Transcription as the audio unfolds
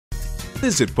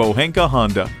Visit Pohanka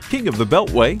Honda, King of the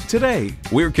Beltway, today.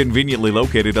 We're conveniently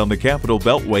located on the Capitol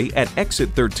Beltway at Exit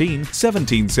 13,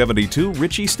 1772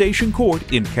 Ritchie Station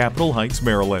Court in Capitol Heights,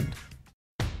 Maryland.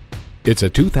 It's a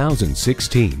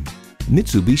 2016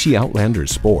 Mitsubishi Outlander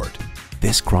Sport.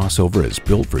 This crossover is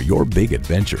built for your big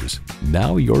adventures.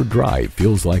 Now your drive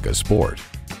feels like a sport.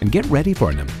 And get ready for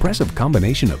an impressive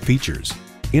combination of features: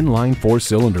 inline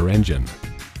 4-cylinder engine,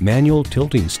 manual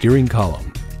tilting steering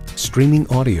column, streaming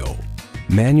audio,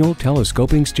 manual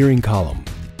telescoping steering column,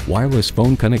 wireless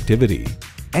phone connectivity,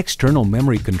 external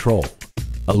memory control,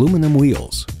 aluminum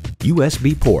wheels,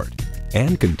 USB port,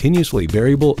 and continuously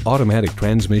variable automatic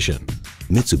transmission.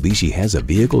 Mitsubishi has a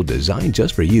vehicle designed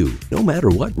just for you, no matter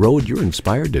what road you're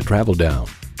inspired to travel down.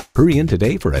 Hurry in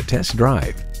today for a test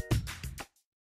drive.